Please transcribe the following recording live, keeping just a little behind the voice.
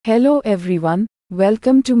Hello everyone,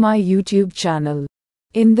 welcome to my YouTube channel.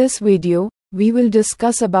 In this video, we will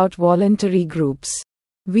discuss about voluntary groups.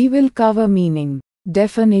 We will cover meaning,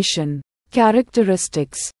 definition,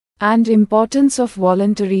 characteristics, and importance of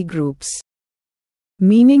voluntary groups.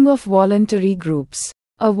 Meaning of voluntary groups.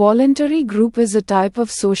 A voluntary group is a type of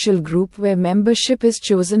social group where membership is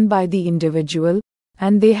chosen by the individual,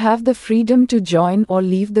 and they have the freedom to join or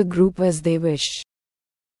leave the group as they wish.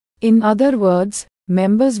 In other words,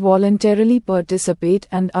 members voluntarily participate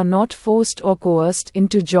and are not forced or coerced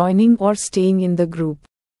into joining or staying in the group.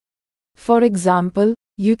 For example,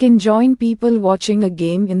 you can join people watching a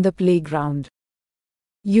game in the playground.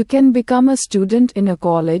 You can become a student in a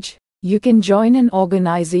college, you can join an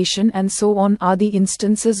organization, and so on are the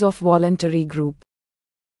instances of voluntary group.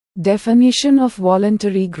 Definition of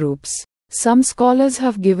voluntary groups. Some scholars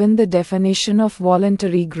have given the definition of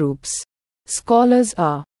voluntary groups. Scholars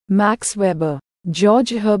are Max Weber, George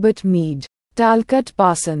Herbert Mead, Talcott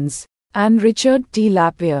Parsons, and Richard T.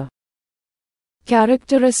 Lapierre.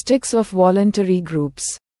 Characteristics of voluntary groups.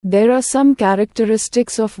 There are some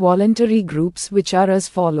characteristics of voluntary groups which are as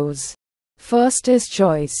follows. First is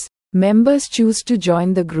choice. Members choose to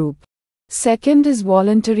join the group. Second is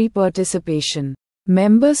voluntary participation.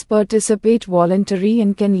 Members participate voluntarily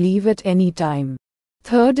and can leave at any time.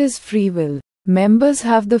 Third is free will. Members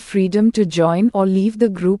have the freedom to join or leave the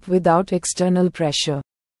group without external pressure.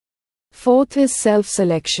 Fourth is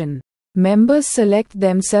self-selection. Members select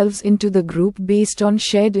themselves into the group based on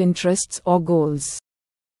shared interests or goals.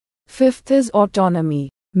 Fifth is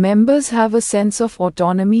autonomy. Members have a sense of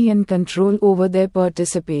autonomy and control over their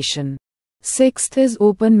participation. Sixth is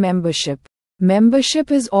open membership.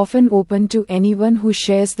 Membership is often open to anyone who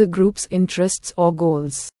shares the group's interests or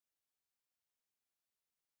goals.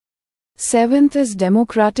 Seventh is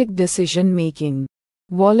democratic decision-making.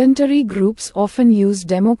 Voluntary groups often use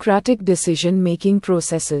democratic decision-making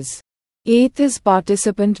processes. Eighth is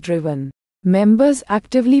participant-driven. Members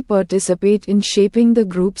actively participate in shaping the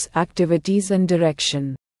group's activities and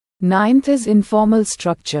direction. Ninth is informal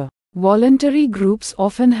structure. Voluntary groups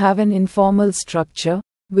often have an informal structure,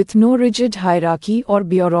 with no rigid hierarchy or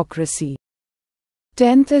bureaucracy.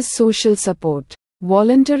 10th is social support.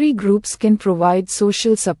 Voluntary groups can provide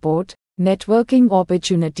social support, networking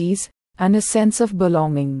opportunities, and a sense of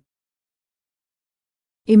belonging.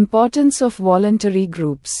 Importance of voluntary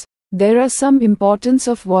groups. There are some importance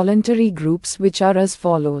of voluntary groups which are as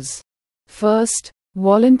follows. First,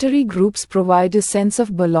 voluntary groups provide a sense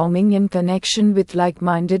of belonging and connection with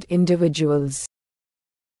like-minded individuals.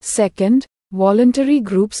 Second, voluntary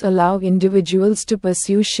groups allow individuals to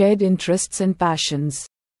pursue shared interests and passions.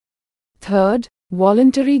 Third,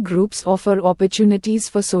 voluntary groups offer opportunities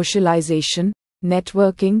for socialization,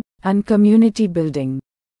 networking, and community building.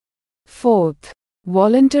 Fourth,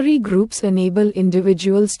 voluntary groups enable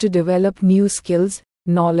individuals to develop new skills,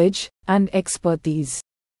 knowledge, and expertise.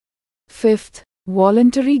 Fifth,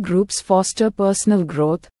 voluntary groups foster personal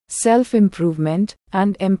growth, self-improvement,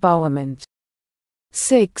 and empowerment.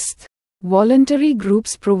 Sixth, voluntary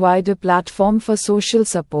groups provide a platform for social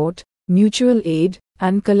support, mutual aid,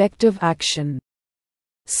 and collective action.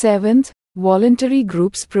 Seventh, voluntary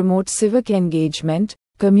groups promote civic engagement,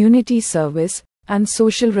 community service, and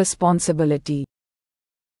social responsibility.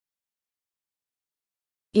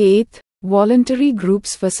 Eighth, voluntary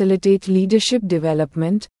groups facilitate leadership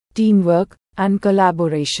development, teamwork, and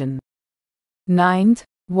collaboration. Ninth,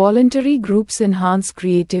 voluntary groups enhance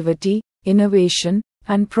creativity, innovation,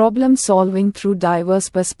 and problem-solving through diverse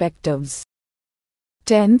perspectives.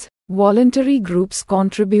 10th, voluntary groups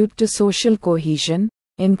contribute to social cohesion,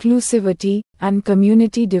 inclusivity, and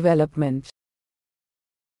community development.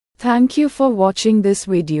 Thank you for watching this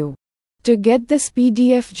video. To get this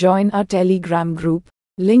PDF, join our Telegram group,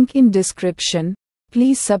 link in description.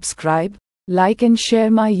 Please subscribe, like and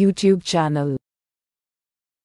share my YouTube channel.